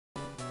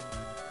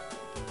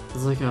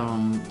There's like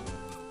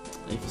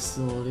a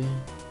facility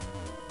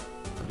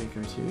that I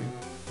go to.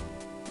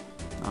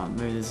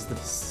 Maybe this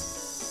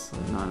is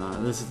the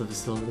no, this is the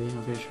facility,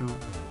 I'm pretty sure.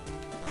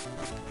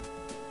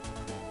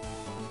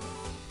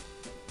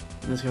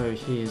 This guy over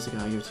here is the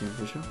guy I go to, I'm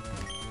pretty sure.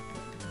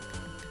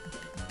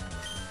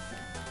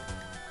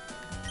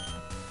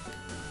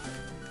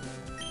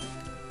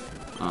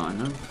 Oh,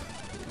 no. So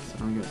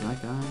I'm gonna go to that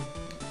guy.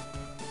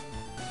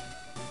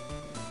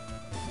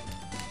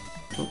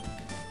 Oh.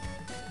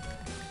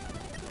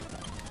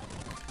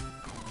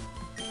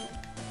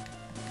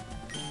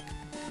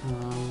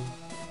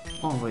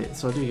 Oh wait,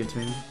 so I do get to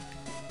him.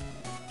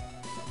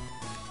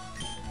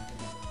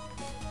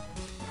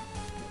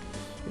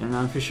 Yeah, now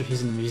I'm pretty sure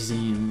he's in the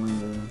museum where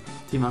the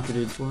Team Aqua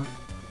dudes were.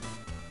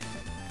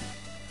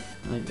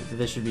 Like,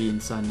 they should be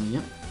inside now,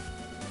 yep.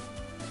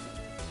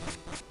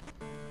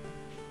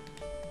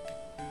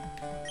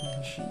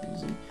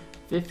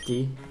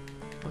 50?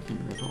 Fucking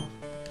rip off.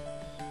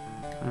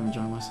 I'm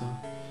enjoying myself.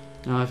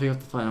 No, I forgot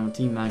to fight. I'm a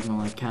Team Magma,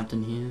 like,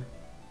 captain here.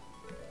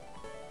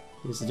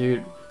 He's the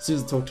dude. As soon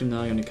as I talk to him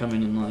now, I'm gonna come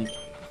in and, like,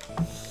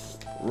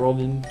 rob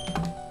him.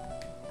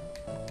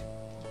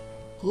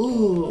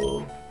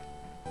 Oh,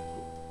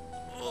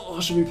 I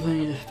should be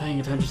paying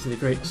attention to the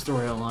great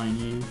story outline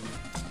here.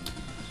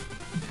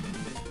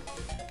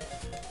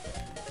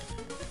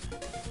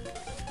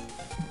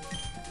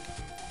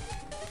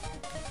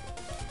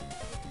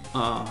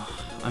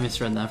 I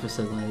misread that. If I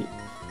said like,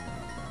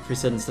 if we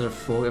said instead of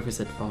fuck, if we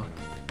said fuck.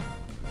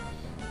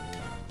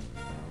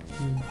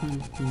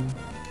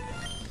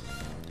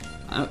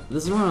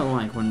 This is what I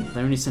like when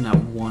they only send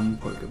out one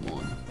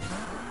Pokemon.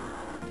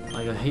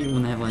 Like, I hate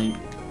when they have like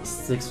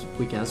 6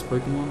 weak-ass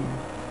Pokemon.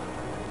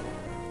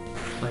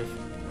 Like,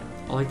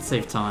 I like to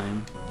save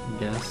time, I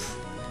guess.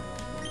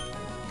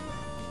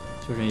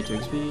 282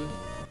 XP.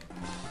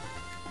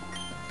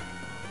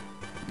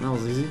 That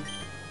was easy.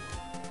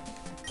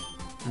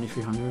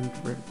 9300,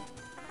 rip.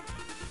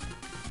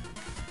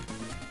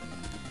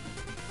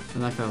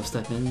 And that guy will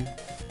step in.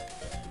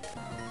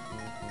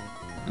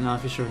 And now I'm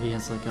pretty sure he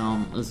has like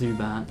a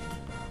Zubat.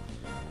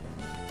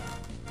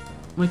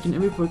 Like in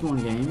every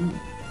Pokemon game,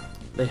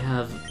 they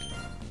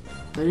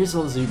just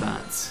all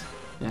Zubats.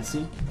 Yeah,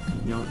 see?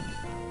 You know,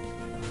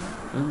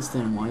 I don't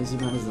understand why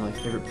Zubat is like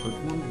favorite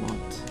Pokemon,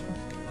 but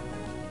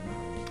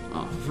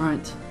oh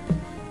right.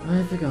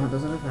 I forgot,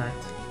 doesn't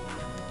affect.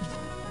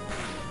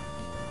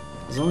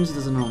 As long as it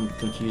doesn't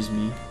confuse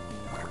me.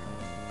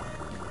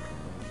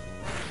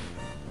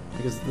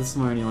 Because this is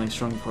my only like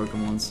strong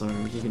Pokemon, so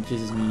if he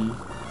confuses me,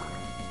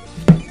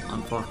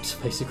 I'm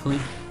fucked, basically.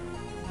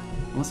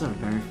 Unless I have a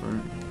berry for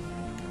it.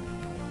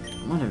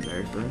 I might have a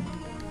berry for it.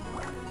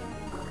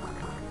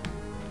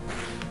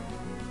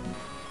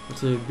 But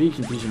to be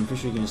confused, I'm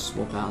pretty sure you can just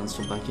swap out and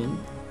swap back in.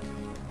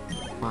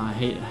 I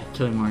hate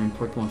killing my own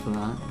Pokemon for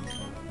that.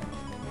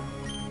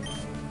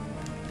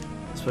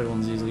 This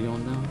Pokemon's easily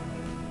going down.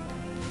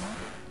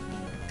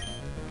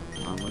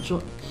 One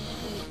shot.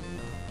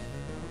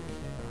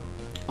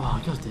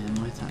 Oh, goddamn,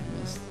 my attack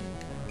missed.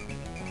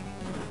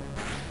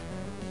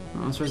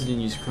 Oh, I'm surprised I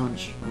didn't use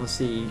Crunch. Let's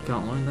see, you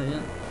can't learn that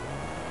yet.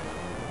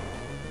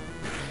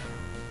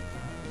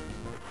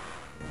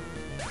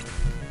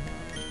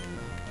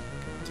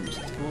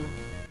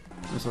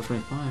 That's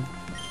 25.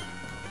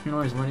 You know,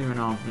 I might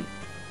even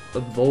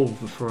evolve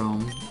for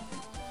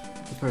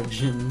a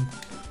gym,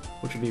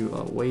 which would be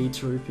way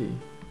too OP.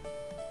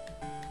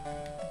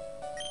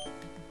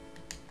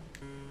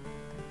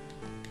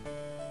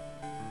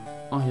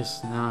 Oh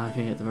yes, now I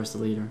can get the rest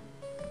of the leader.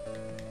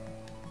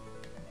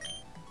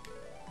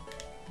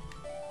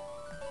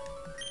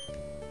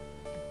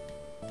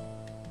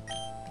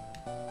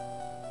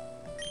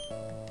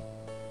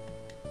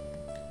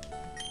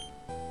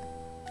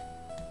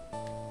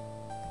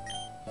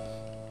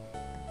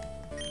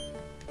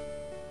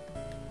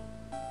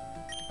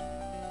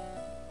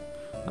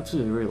 I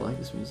actually really like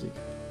this music.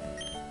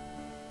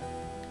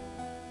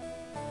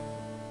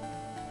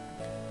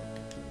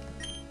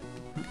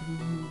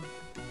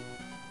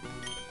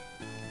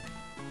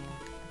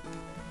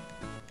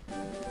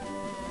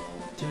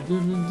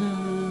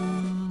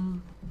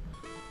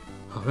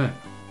 Okay.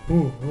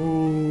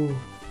 Ooh.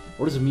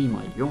 What does it mean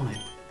by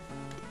yawning?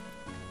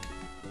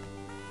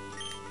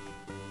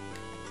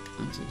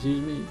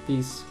 Excuse me,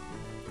 peace.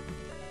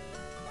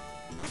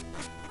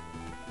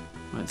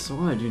 Right, so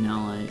what do I do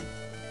now, like...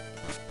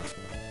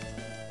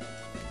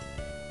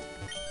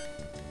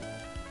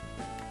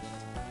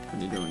 What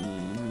are you doing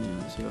here?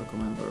 Let's see, I'll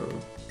come out, bro.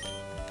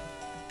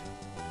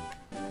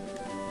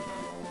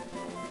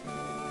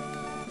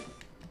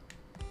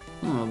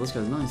 Oh, this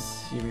guy's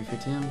nice. Give me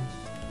 50M.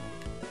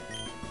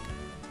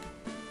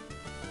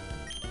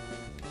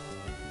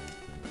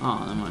 Oh,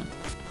 never mind.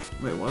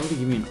 Wait, why would he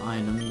give me an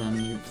item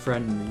then you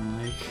threatened me,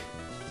 like...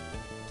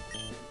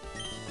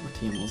 What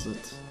TM was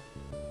it?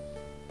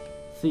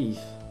 Thief.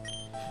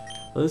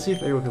 Well, let's see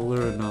if Ariel can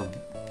learn,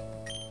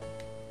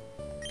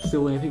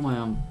 Still Wing. I think my,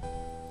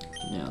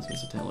 yeah, I was gonna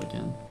say Tail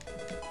again.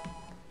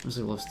 I just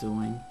love Still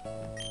Wing.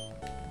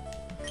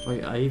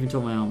 Wait, I even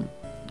told my,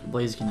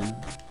 Blaze Cannon.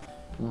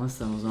 Unless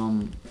that was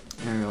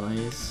Aerial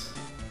Ace.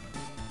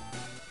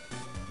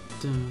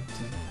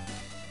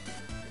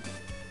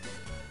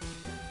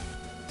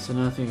 So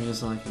now I think I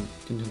just like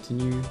can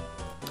continue.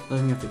 I don't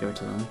think I have to go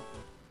to them.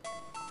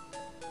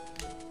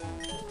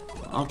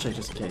 I'll check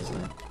just in case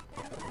though.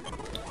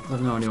 I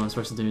have no idea what I'm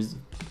supposed to do, it's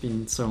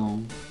been so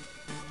long.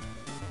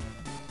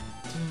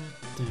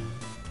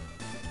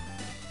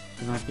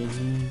 He might be in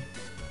here.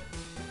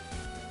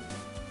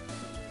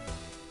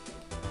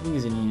 I think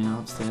he's in here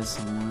upstairs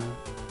somewhere.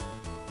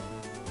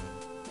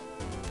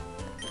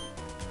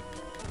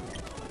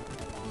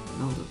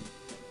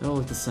 They all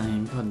look the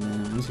same, god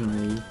damn, I'm just gonna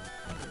leave.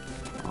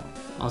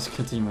 I'll just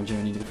continue my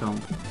journey to become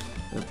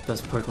the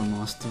best Pokemon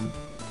Master,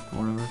 or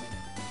whatever.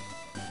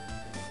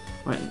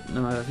 Wait,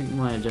 no, I think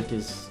my objective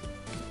is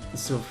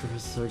still for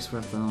Professor Oaks, we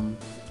have to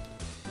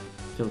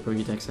fill the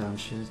Pokédex out and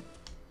shit.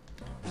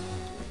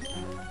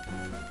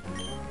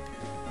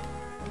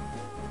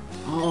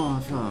 Oh,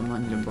 I forgot I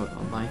might need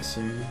a bike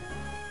soon.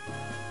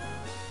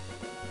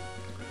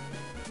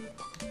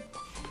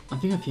 I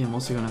think up here I'm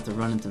also gonna have to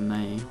run into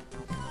May.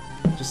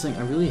 Just like,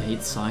 I really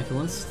hate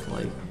cyclists,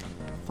 like,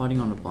 fighting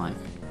on a bike.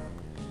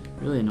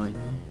 It really annoyed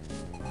me.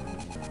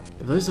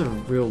 If those are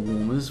real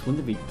warmers,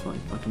 wouldn't they be, like,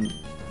 fucking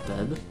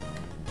dead?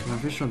 I'm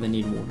pretty sure they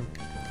need water.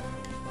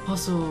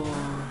 Also,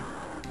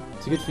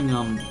 it's a good thing,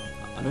 I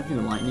don't think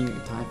the lightning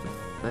type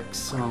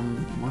affects,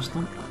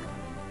 Marshtomp.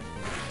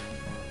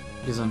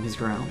 Because, his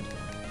ground.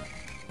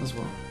 As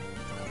well.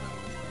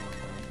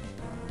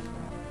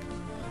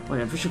 Wait,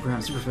 I'm pretty sure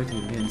ground is super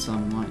effective against,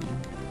 lightning.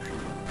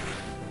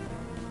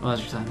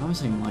 Electric type, I was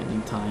saying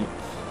lightning type.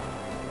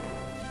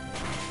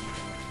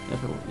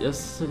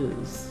 Yes, it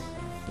is.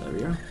 There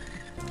we are.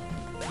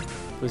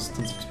 Plus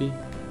 10 XP.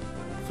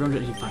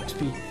 485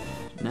 XP.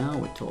 Now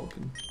we're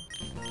talking.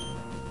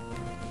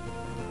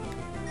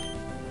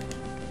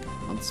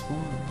 On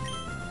spawn.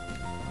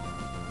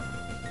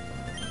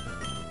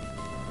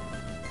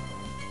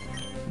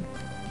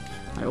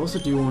 I also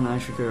do want to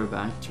actually go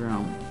back to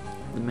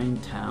the main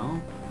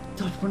town.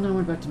 God, when I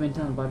went back to main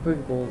town to buy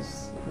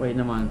Pokeballs. Wait,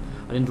 never mind.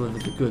 I didn't deliver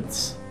the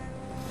goods.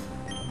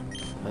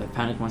 I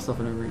panicked myself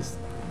for no reason.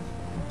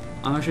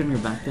 I'm actually gonna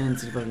go back there and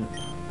see if I can,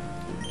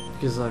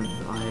 because I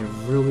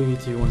really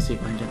do want to see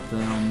if I can get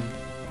the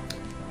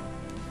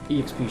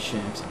EXP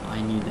shares.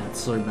 I need that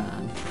so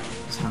bad.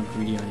 That's how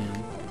greedy I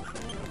am.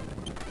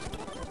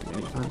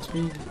 85 XP.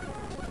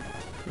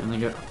 And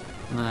then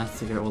I have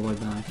to go all the way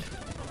back.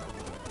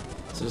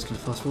 So just gonna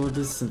fast forward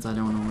this since I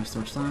don't want to waste too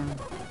much time.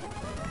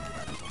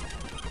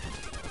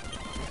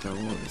 Go all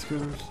these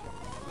screws.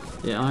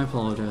 Yeah, I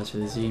apologize for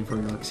this eating for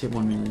like skip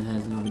 1 minute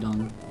ahead and I'll be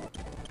done.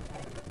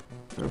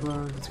 Go,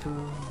 let's go.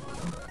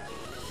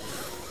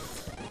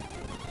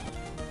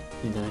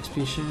 Need that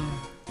XP share.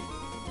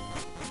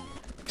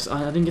 Because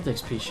I didn't get the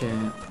XP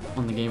share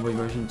on the Game Boy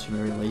version to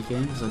very late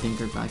game, so I didn't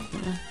go back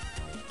there.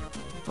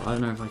 But I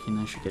don't know if I can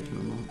actually get it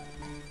or not.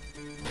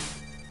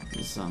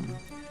 It's,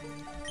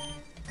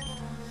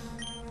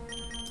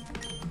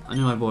 I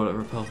knew I bought it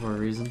Repel for a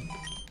reason.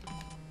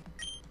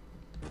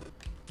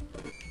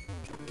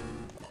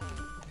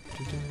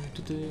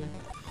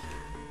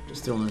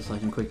 Just doing this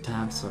like in quick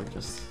tabs, so I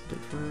just get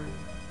through.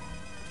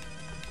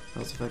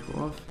 Pulse effect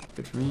go off.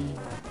 Good for me.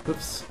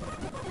 Oops.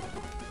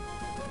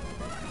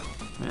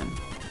 Man.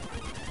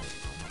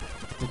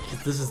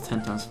 Like, this is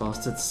 10 times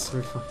faster, it's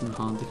so fucking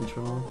hard to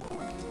control.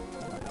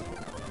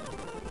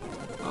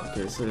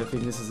 Okay, so I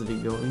think this is a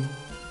big building.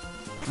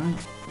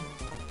 Right?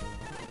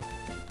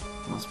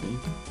 Must be.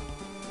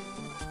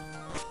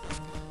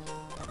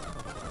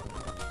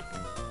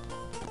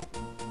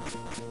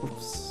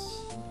 Oops.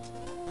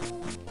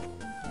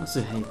 I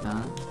also hate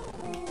that.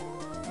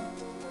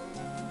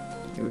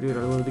 Yo, dude, I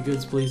love the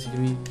goods, please, give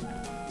me.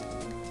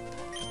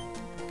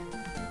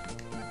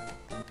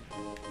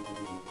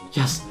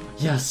 Yes!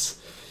 Yes!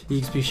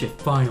 EXP shit,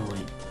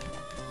 finally!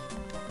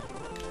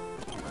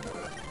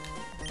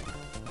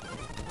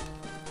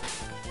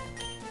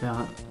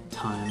 About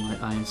time,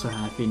 I am so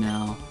happy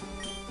now.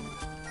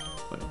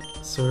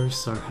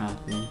 So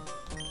happy.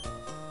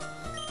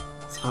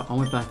 So I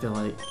went back there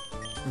like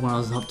when I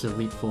was up to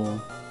Elite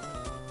 4.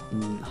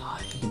 You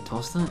can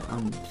toss that?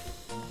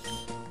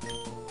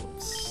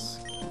 Let's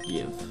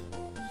give.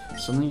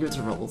 So I'm gonna give it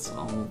to Rolls.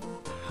 I'll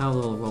have a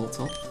little roll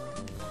top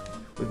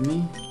with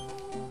me.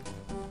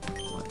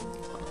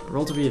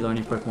 Rolls will be the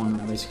only Pokemon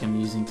that basically I'm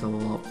using to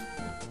level up.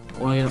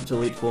 When I get up to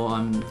Elite 4,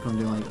 I'm gonna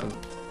do like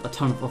a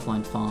ton of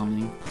offline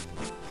farming.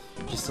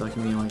 Just so I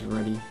can be like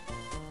ready.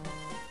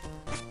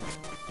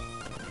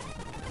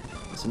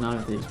 So now I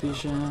have the XP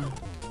share.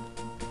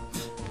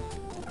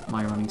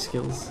 My running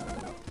skills.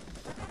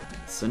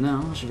 So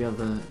now I should be able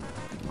to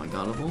get my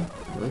Guardable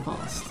really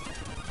fast.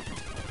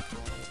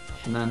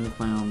 And then if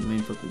my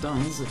main Pokemon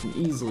dies, I can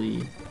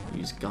easily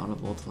use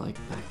Guardable to like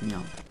back me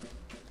up.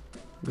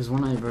 Because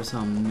when I verse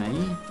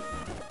May,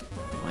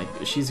 like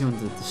she's going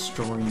to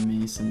destroy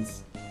me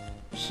since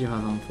she'll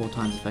have 4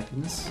 times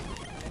effectiveness.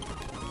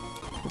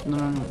 No,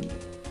 I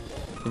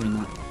mean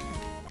that.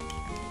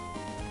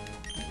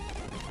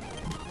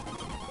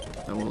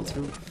 Oh well, let's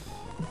go.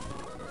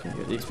 Okay,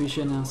 got the XP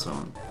share now, so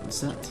I'm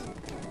set.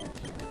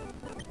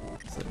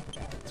 So,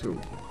 let's go.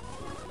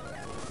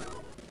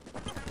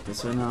 Okay,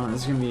 so now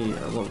it's gonna be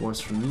a lot worse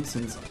for me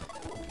since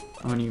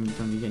I'm only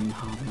gonna be getting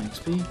half my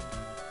XP.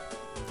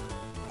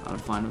 I'm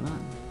fine with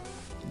that.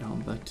 Now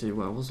I'm back to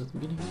where I was at the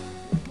beginning.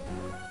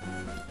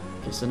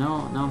 Okay, so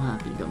now I'm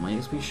happy. Got my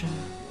XP share.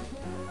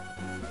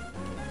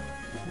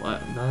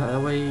 What?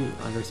 That way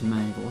I go to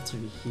May, but what's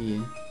over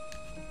here?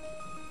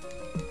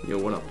 Yo,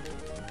 what up?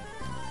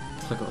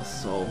 It's like a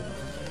soul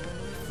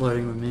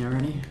flirting with me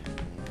already.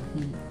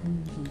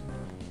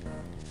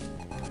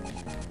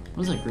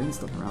 What is that green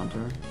stuff around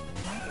her?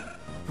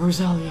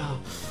 Rosalia!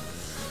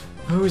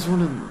 I always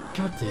wanted.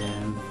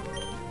 Goddamn.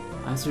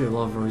 I absolutely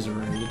love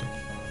Roserade.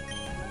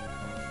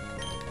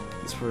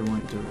 This probably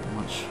won't do it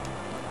much.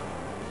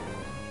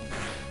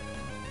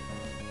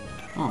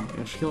 Oh, I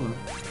actually killed him.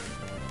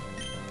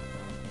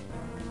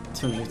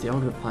 250, I'll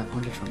get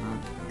 500 from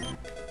that.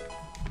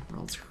 Or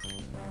else.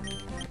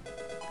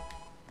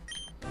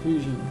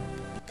 Fusion.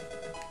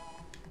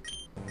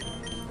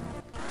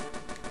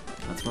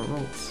 That's my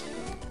rolls.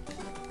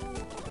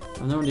 I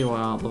have no idea why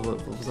I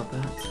levels up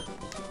at.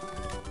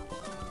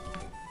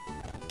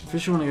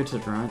 Officially want to go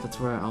to the right, that's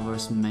where I'll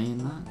verse main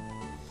that.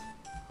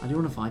 I do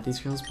want to fight these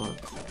girls, but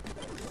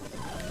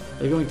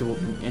they're going to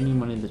whoop me. Any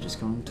money they're just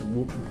going to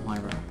whoop my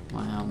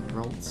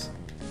rolls.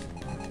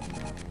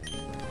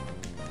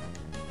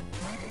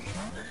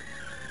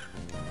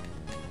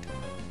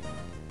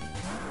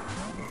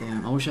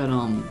 Damn, I wish I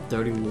had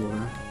dirty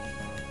water.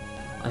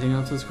 I think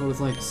that's what it's called. It's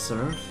like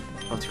surf,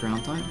 but it's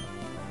ground type.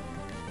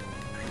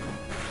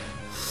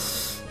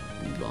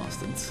 You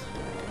bastards!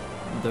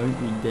 Don't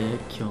you dare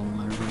kill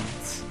my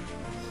rolls.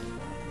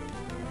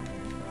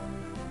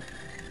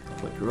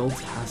 But rolls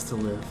has to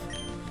live.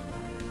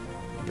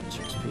 Get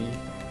XP.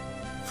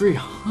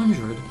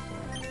 300?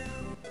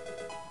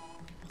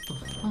 What the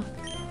fuck?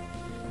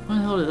 Why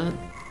the hell did that?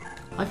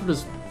 I thought it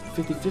was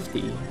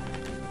 50-50.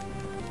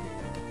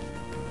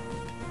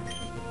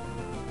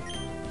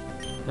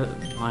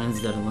 Mine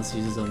is dead unless he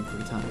uses them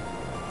 3 times.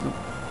 Nope.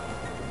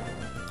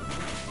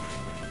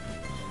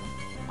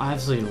 I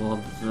absolutely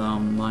love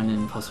mine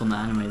and Puzzle in the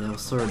anime. They were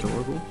so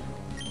adorable.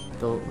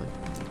 Though, like,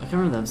 I can't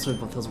remember the episode,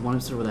 but there was one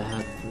episode where they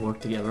had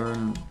worked together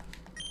and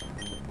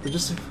they're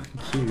just so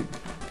fucking cute.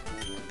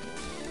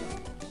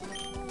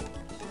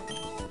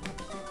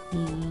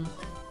 Yeah.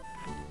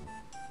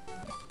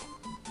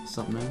 What's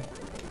up, man?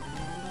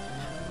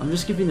 I'm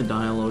just skipping the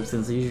dialogue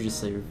since they usually just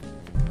say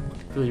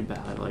really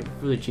bad, like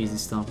really cheesy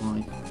stuff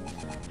like,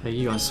 hey,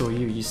 you guys saw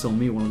you saw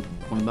me one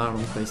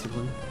battle,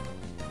 basically.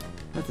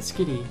 That's a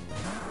Skitty.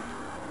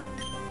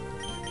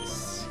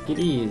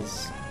 Skitty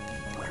is,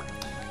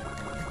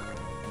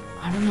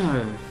 I don't know how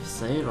to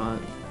say it, but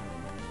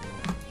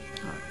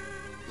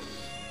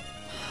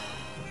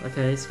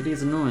okay, Skitty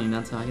is annoying,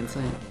 that's how I can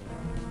say it.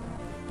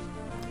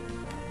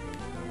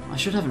 I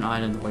should have an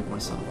item to wake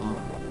myself up.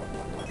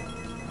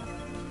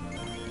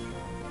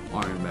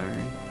 Iron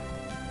Berry.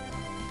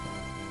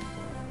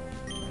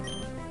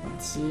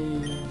 Let's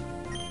see.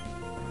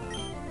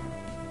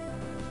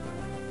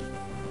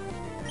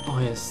 Oh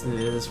yes,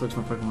 this wakes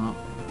my Pokemon up.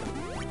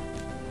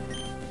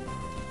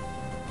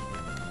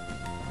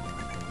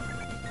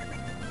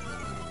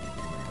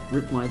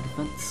 Rip my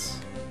defense.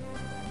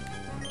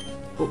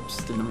 Oops,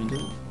 didn't mean to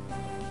do it.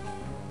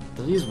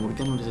 Did I use water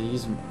gun or did I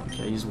use?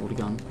 Okay, I used water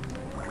gun.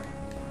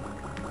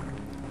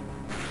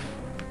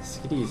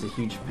 Skitty is a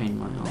huge pain in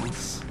my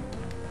ass.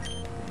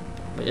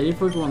 But any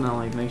Pokemon that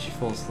like makes you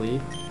fall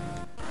asleep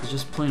is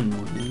just plain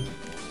annoying.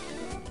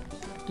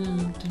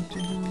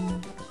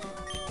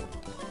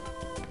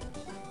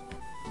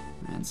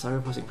 Man,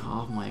 sacrificing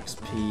half my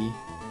XP.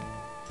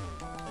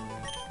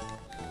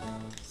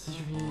 This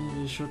should be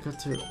a shortcut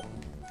to.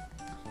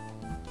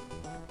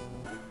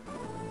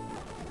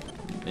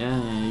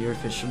 Yeah, your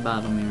fish should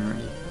battle me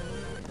already.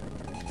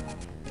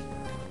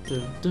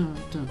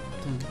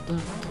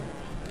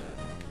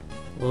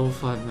 Level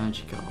 5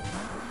 Magikarp.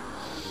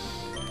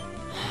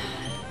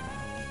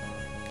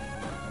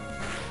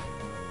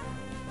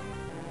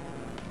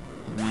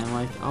 Man,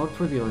 like, I would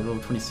probably be like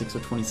level 26 or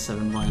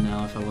 27 by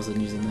now if I wasn't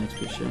using the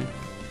XP share.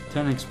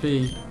 10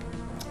 XP.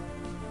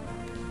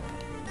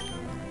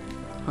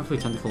 Hopefully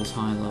Tentacle's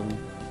high level.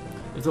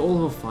 If they're all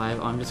level 5,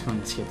 I'm just going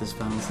to skip this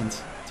battle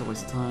since it's a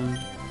waste of time.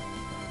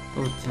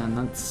 Level 10,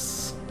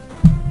 that's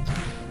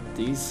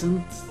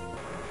decent.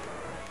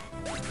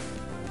 I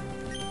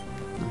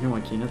hear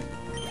my Keenet.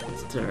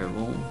 It's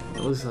terrible.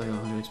 It looks like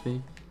 100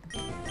 XP. I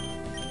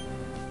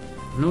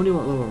have no idea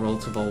what level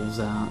Rolls evolves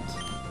at.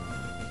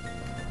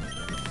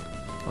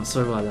 I'm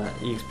sorry about that.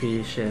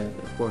 EXP share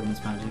working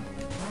its magic.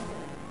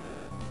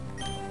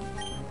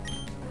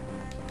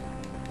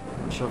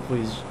 Shot,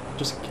 please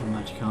just kill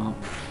Magikarp.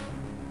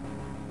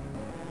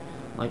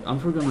 Like, I'm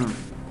probably gonna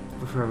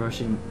prefer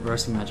versing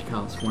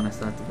Magikarps when I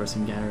start the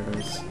versing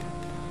Gyarados.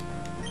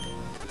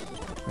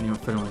 When you're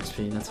fit on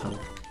XP, that's how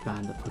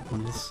bad that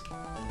Pokemon is.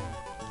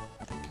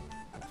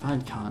 If I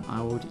had Kant,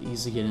 I would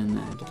easily get in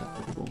there and get that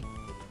Pokeball.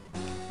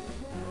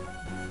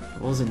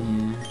 What was in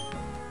here?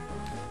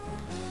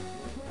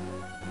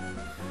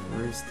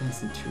 First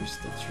steps and 2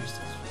 steps, 3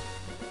 steps.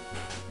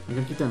 I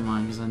gotta keep that in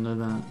mind because I know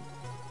that.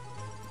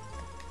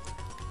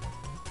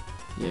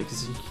 Yeah,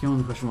 because you can go on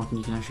the question mark and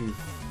you can actually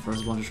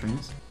first a bunch of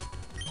trainers.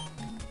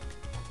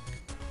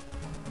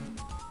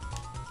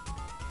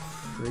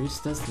 3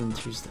 steps, then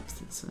 2 steps,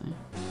 did it say?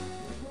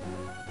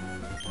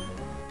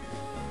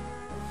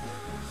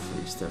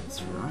 3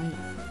 steps, right?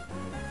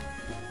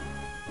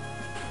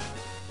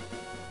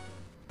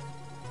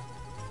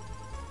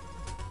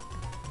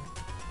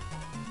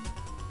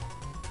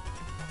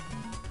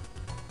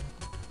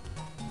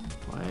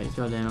 Wait,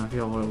 goddamn, I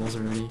forgot what it was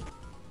already.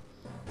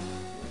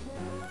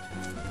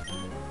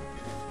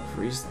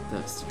 3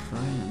 steps to try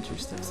and 2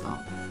 steps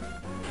up.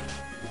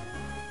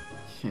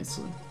 Okay,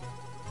 so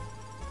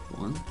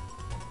 1,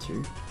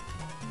 2,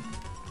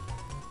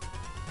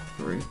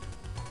 3,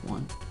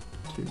 1,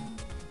 2.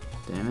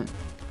 Damn it.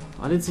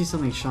 I did see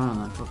something shine on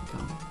that fucking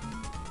car.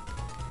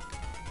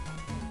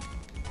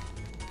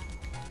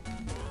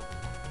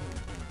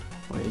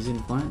 Wait, is he in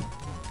the plant?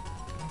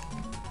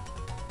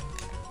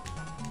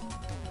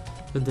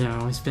 But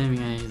damn, I'm spamming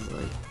A, he's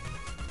like...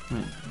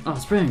 Wait. Oh, I'm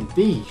spamming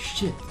B!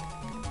 Shit!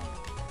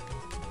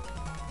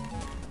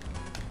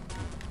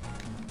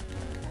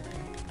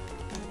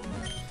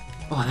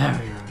 Oh, there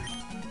we go.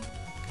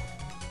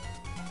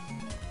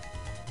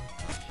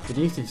 But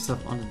you have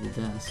stuff under the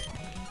desk.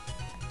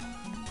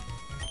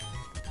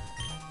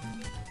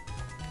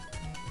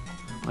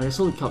 Like, I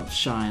saw the cup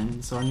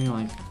shine, so I knew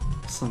like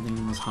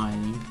something was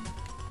hiding.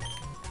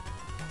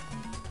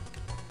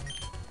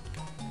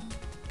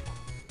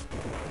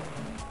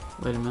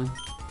 Wait a minute.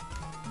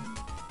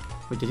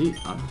 Wait, did he?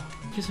 I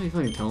guess he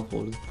fucking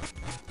teleported.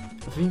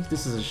 I think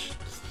this is a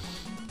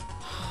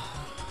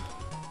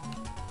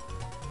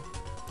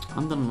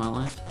I'm done with my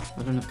life.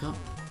 I don't have cup.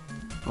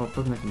 Oh, I'll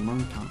probably make a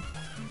long cup.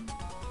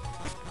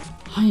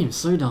 I am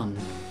so done.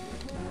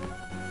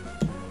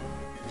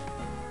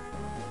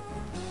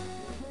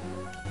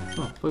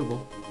 Oh,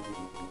 Pokeball.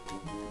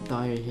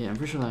 Die here. I'm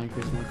pretty sure that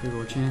increases my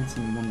critical chance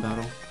in one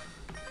battle.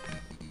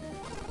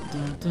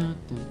 Dun, dun,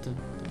 dun, dun, dun.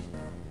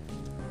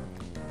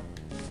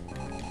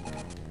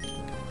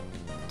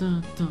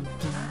 Dun, dun,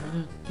 dun,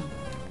 dun, dun.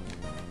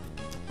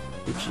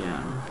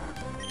 Luciano.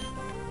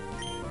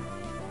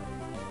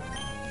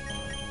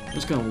 I'm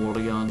just gonna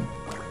water gun.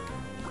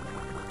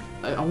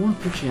 I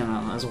want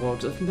Luciano as well,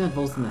 because I think that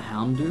evolves into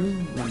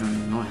Houndoom. No,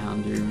 not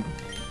Houndoom.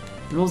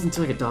 It evolves into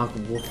like a dark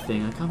wolf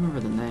thing. I can't remember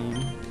the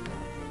name.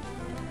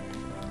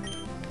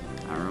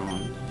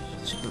 Aron.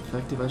 Super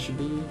effective I should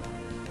be.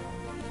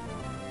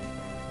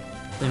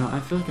 Damn, I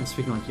feel like I'm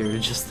speaking like Yoda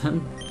just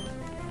then.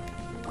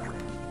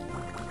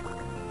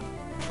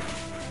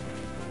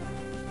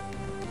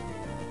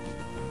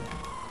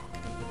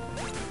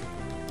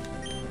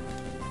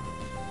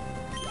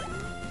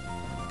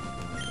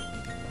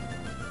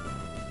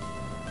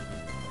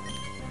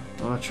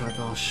 Oh, try,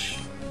 gosh.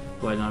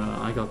 Wait, no,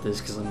 I got this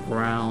because I'm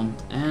ground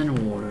and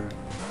water.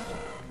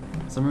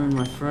 So I remember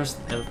my first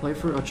ever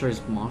playthrough, I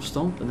chose Marsh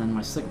Stomp, and then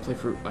my second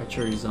playthrough, I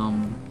chose,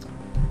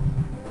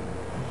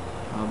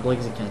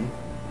 Blaziken.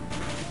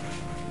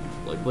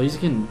 Like,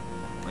 Blaziken,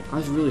 like,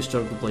 I really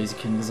struggled with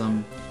Blaziken because,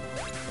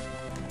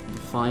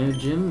 the Fire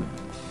Gym,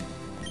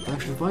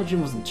 actually, the Fire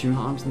Gym wasn't too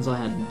hard since I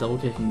had Double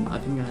Kick and I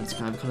think I had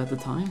Skype Cut at the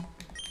time.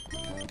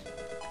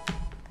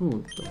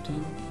 Ooh, Double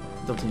Team.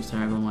 Double Team's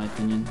terrible in my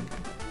opinion.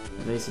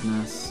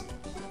 Evasiveness.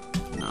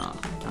 Nah,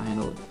 can't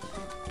handle it.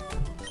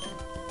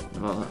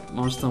 Well,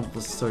 Marsh Stomp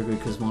was so good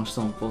because Marsh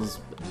Stomp was,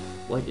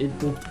 like, it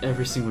whooped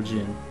every single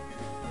gym.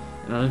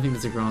 And I don't think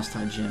it's a grass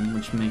type gym,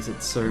 which makes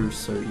it so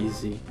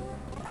easy.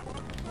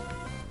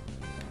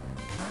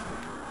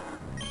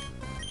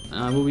 And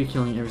I will be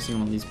killing every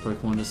single one of these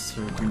Pokemon just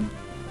so I can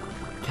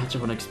catch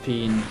up on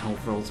XP and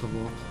health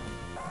relatively.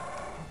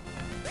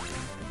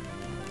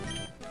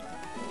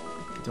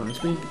 Do I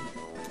XP?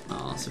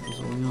 Oh, Sipple's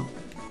rolling up.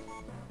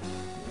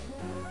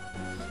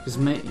 Because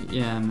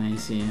yeah,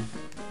 Mace here.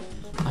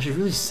 I should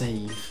really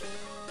save.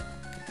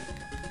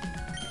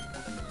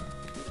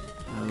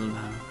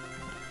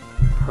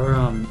 Her,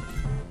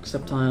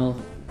 Sceptile...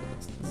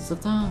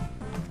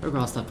 Her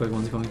grass type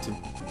Pokemon's going to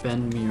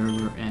bend me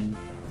over and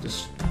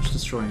just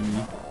destroy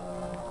me.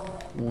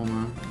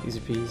 Warmer, easy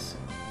peas.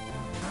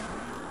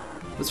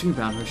 Let's think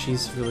about her,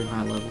 she's really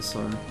high level,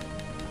 so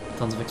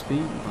tons of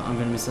XP, but I'm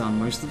gonna miss out on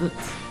most of it.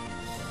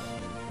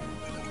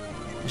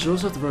 You should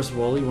also have to verse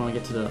Wally when I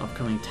get to the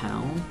upcoming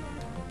town.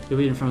 You'll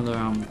be in front of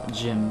the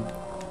gym.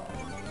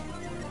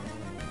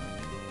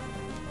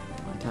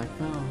 My attack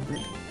fell, but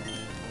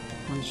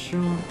one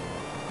shot.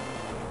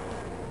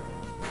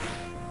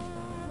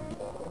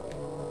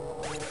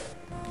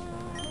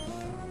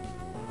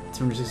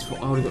 I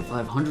would've got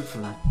 500 for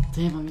that.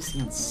 Damn, I'm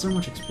missing out so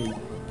much XP.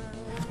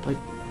 Like,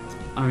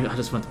 I mean, I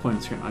just went to point on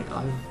the screen. Like,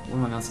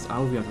 one of my answers, I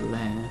would be over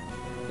there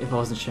if I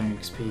wasn't sharing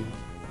XP.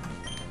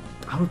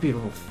 I would be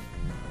level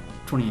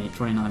 28,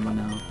 29 by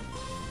now.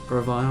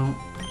 Grovile,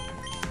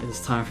 it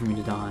is time for me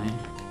to die.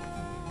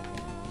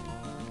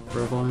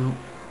 Grovile,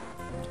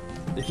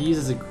 if he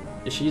uses a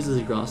if she uses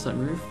a grass type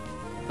move,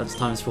 that's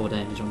times 4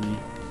 damage on me.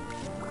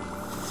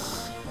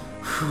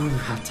 Whew,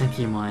 how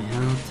tanky am I?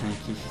 How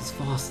tanky? He's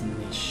faster than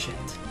me,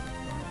 shit.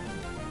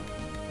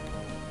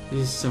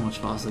 He's so much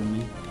faster than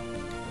me.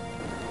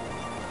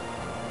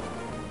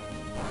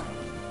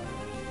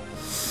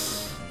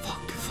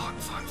 Fuck,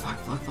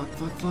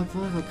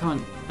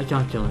 I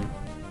can't kill him.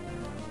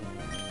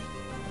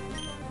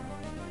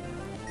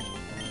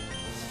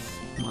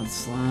 Mud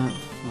slap,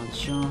 mud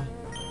shot.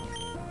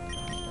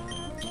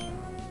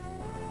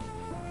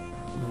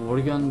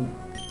 Water gun,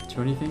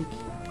 do anything?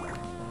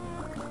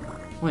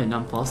 Wait, now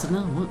I'm faster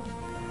now? What?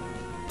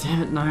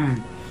 Damn it, no!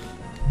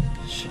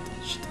 Shit.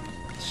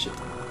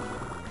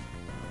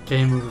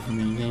 Game over for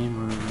me,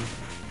 game over.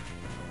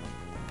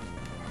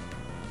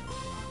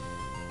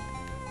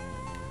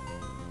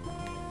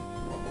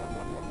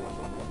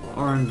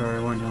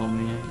 Oranberry won't help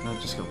me,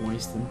 that just got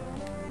wasted.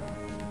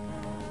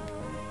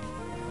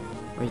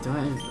 Wait, do I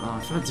have... Oh,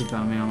 if I had Super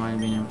Batman, I might have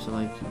been able to,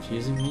 like,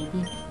 confuse him,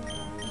 maybe?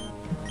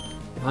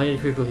 If I get a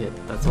critical hit,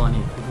 that's all I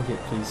need. Critical hit,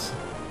 please.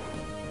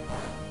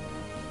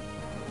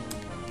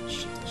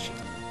 Shit.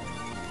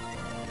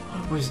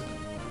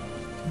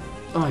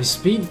 Oh, his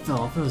speed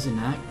fell. I thought it was I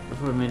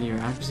thought it made your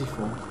accuracy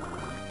fall.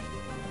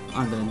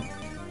 I'm dead.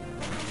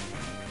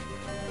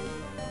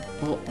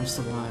 Oh, I'm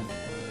still alive.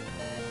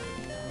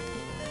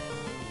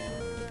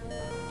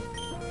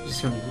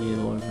 Just gonna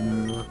heal over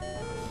and over.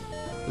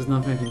 There's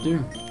nothing I can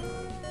do.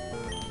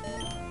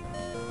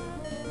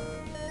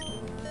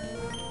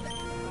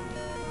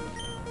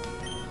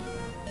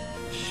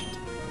 Shit.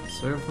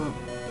 Serve up.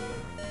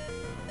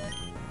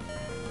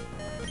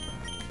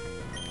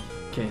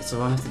 Okay, so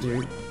what I have to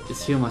do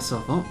is heal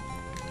myself up,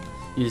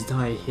 use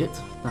die hit,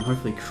 then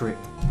hopefully crit,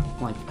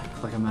 like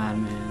a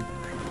madman.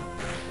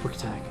 Quick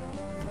attack.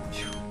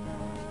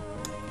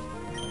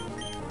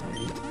 Die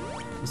hit.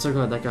 I'm so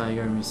glad that guy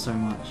got me so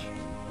much.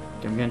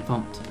 Okay, I'm getting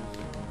pumped.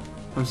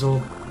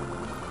 Absorb.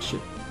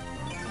 Shit.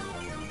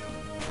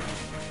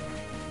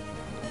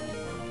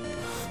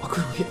 I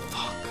couldn't hit.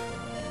 Fuck.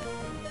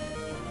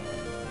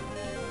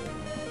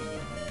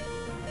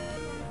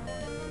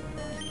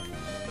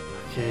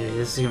 Okay,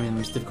 this is gonna be the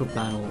most difficult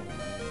battle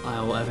I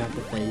will ever have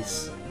to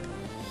face.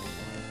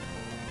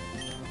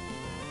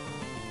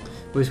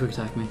 Please quick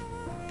attack me.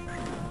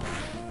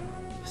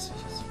 Yes.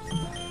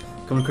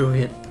 Come on, critical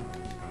hit.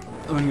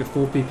 I'm gonna get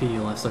 4 PP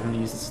left, so I'm gonna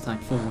use this attack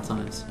 4 more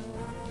times.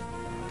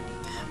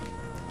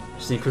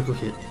 Just need a critical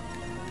hit.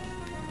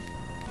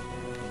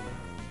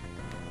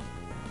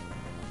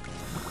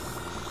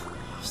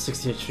 Oh,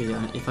 60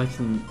 HP. If I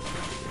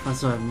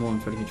still have more than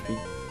 30 HP.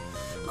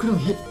 Critical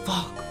hit.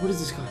 Fuck. What is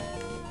this guy?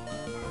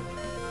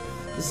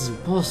 This is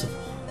impossible.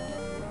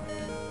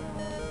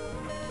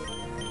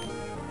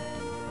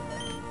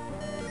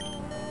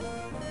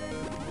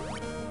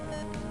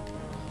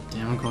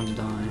 Damn, I'm going to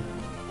die.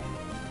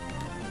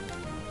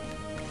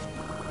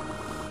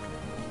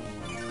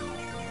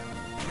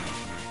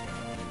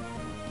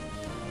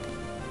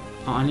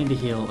 Oh, I need to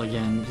heal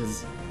again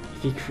because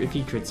if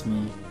he crits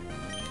me,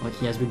 like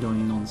he has been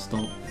doing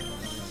non-stop,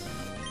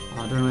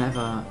 I don't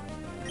ever.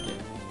 Yeah.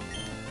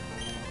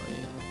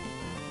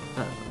 Oh,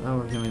 yeah. That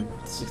would give me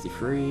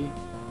 63.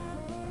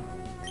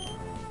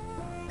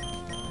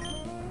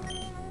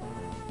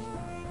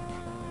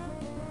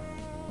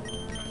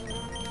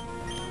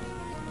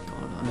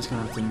 God, I'm just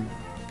gonna have to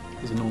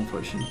use a normal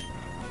potion.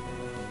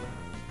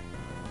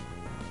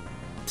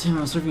 Damn,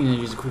 I was hoping to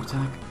use a quick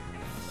attack.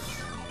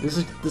 This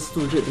is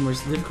legit the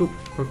most difficult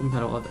Pokemon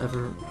battle I've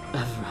ever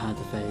had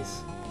to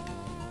face.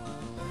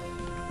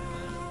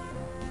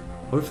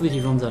 Hopefully he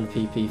runs out of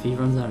PP. If he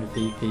runs out of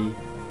PP,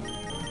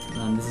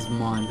 then this is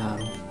my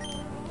battle.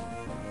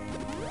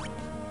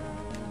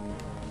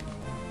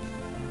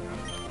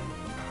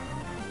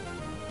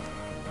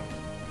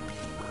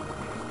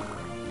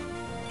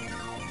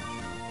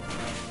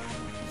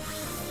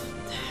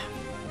 Damn.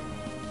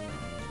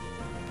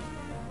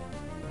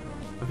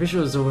 I'm pretty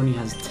sure Zoro only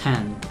has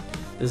 10.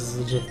 This is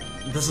legit.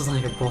 This is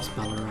like a boss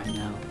battle right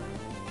now.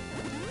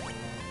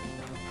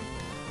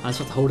 I just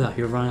have to hold out.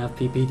 He'll run out of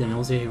PP, then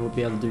all he will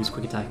be able to do is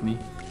quick attack me.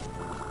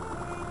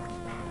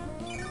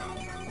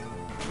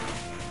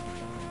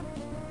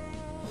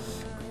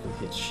 Critical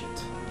hit,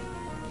 shit.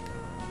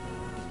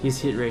 His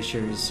hit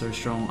ratio is so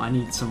strong. I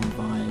need some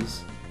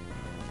advice.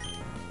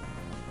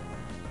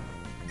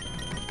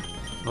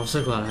 I'm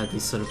so glad I had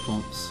these set of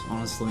pumps.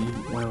 Honestly,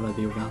 why would I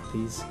be without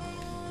these?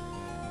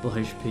 Low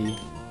HP.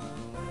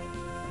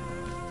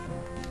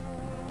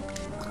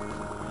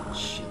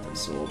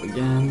 Absorb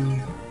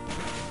again.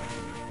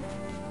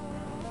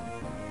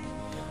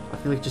 I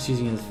feel like just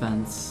using a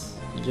defense.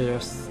 I'm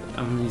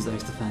gonna use the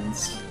X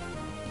defense.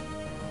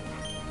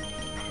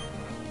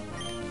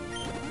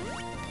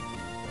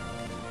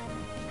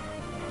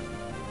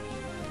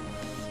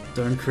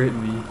 Don't crit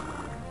me.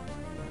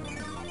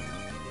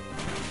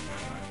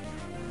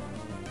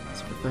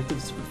 Super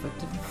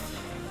effective.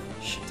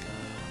 Shit.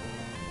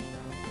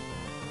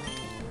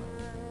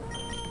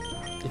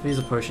 If he's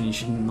a potion, he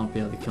should not be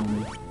able to kill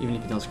me, even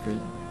if he does crit.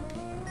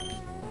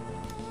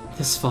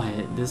 This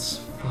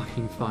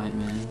fucking fight,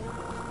 man.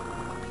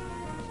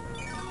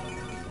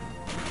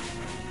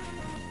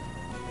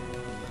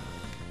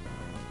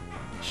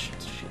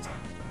 Shit.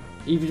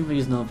 Even if I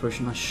use another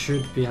potion, I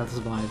should be able to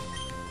survive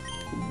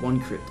one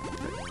crit.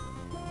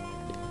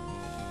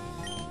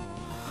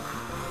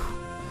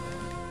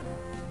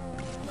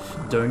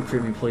 Don't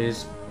crit me,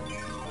 please.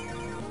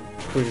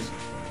 Please.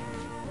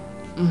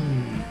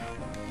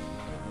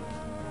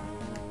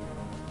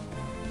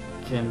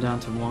 Okay, I'm down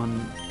to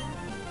one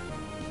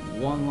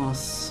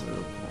last.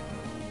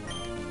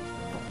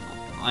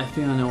 I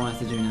think I know what I have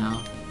to do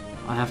now.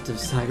 I have to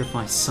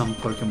sacrifice some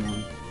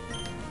Pokemon.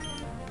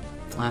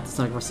 I have to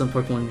sacrifice some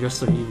Pokemon just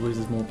so he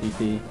loses more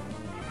PP.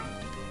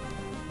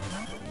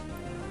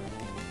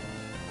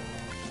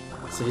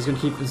 So he's gonna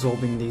keep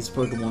absorbing these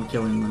Pokemon,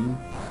 killing them.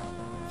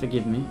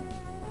 Forgive me.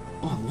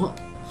 Oh, what?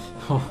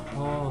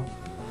 Oh.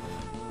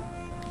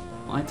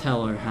 My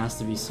Taillow has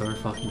to be so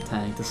fucking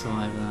tagged to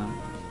survive that.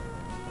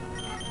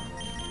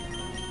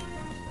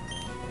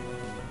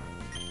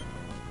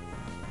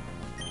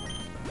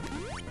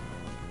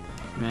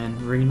 Man,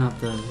 bringing out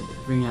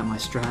my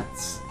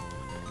strats.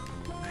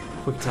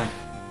 Quick attack.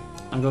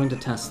 I'm going to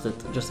test it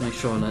just to make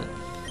sure that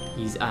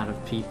he's out of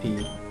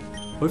PP.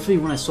 Hopefully,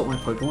 when I sort my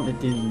Pokemon, it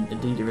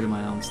didn't get rid of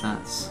my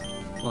stats,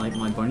 like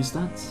my bonus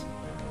stats.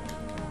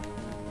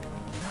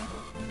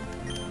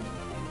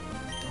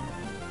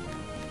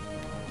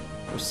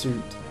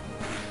 Pursuit.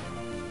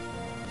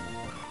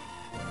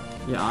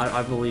 Yeah,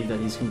 I believe that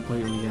he's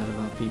completely out of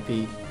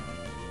PP.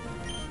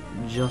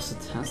 Just a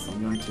test.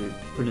 I'm going to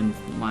put in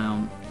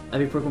my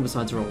every Pokemon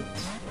besides rolls.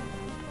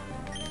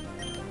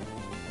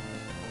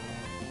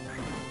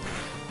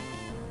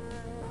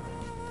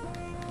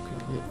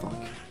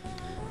 Fuck.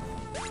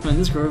 Man,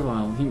 this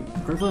Grovyle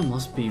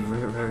must be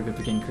very, very good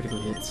for getting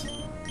critical hits. I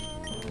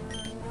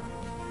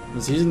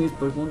was using these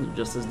Pokemon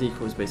just as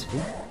decoys,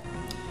 basically.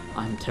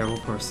 I'm a terrible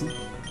person.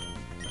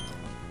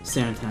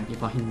 Stand attack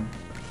if I can.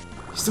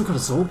 You still got a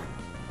Zorb?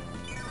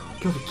 You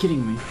gotta be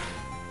kidding me.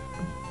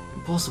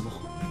 Impossible.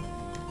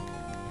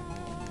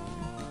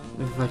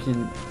 If I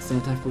can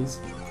stand attack, please.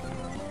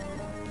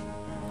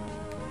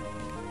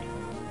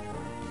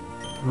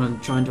 I'm gonna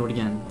try and do it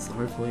again, so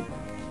hopefully.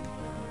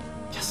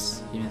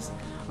 Yes.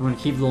 I'm gonna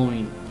keep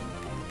lowering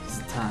his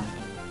attack.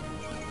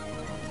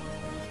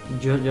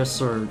 Just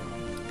so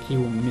he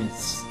will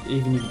miss,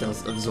 even if he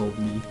does absorb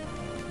me.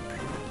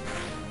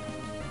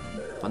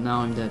 But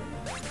now I'm dead.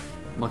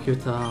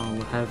 Makuta,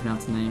 or however now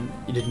its name,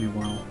 you did me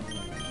well.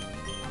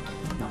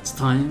 Now it's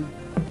time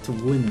to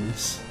win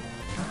this.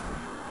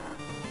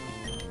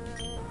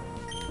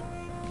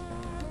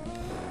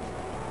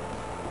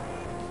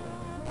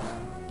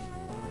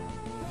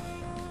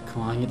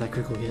 Come on, get that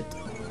critical hit.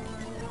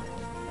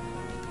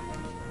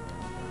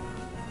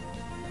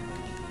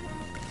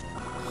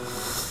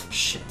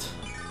 Shit.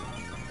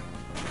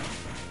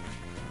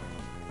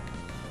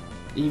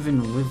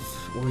 Even with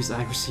all his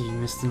accuracy he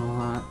missed and all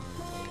that,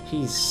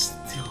 he's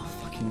still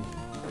fucking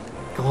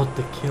got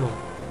the kill.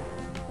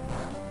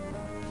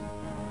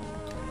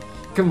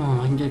 Come on,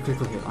 I can get a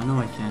critical hit. I know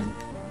I can.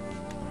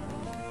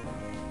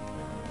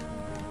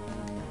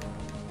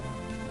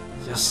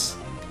 Yes.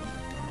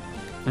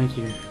 Thank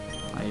you.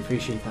 I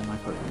appreciate that, my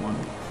Pokemon.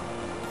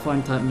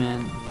 Flying type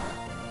man.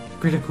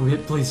 Critical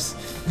hit, please.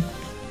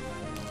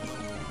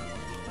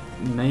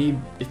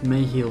 If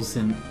May heals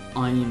him,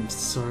 I am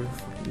so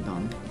fucking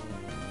done.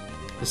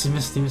 Yes, he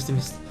missed.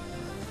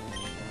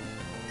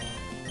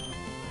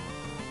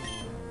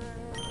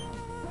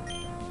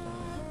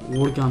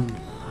 Water gun.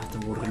 I have to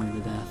water gun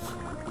him to death.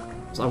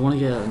 So I want to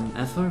get an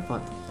Ether,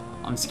 but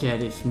I'm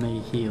scared if May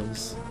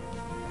heals.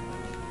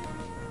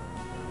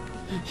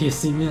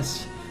 Yes, he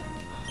missed.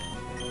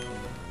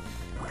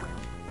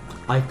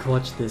 I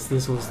clutched this.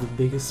 This was the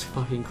biggest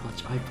fucking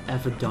clutch I've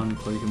ever done in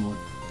Pokemon.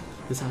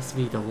 This has to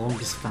be the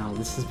longest battle.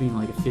 This has been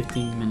like a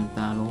 15-minute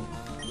battle.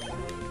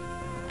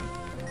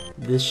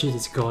 This shit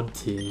is god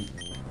tier.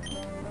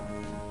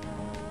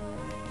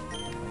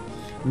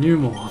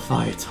 Numor,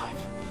 fire type.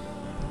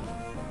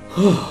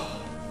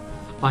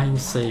 I am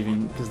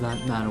saving because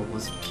that battle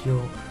was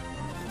pure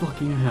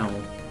fucking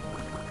hell.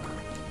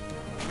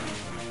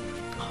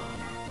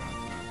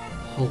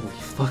 Holy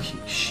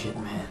fucking shit,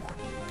 man.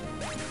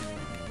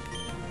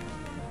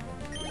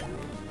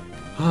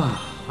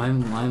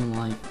 I'm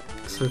like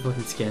so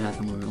fucking scared at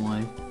the moment,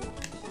 like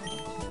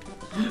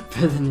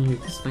better than you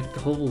expect.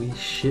 Holy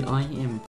shit, I am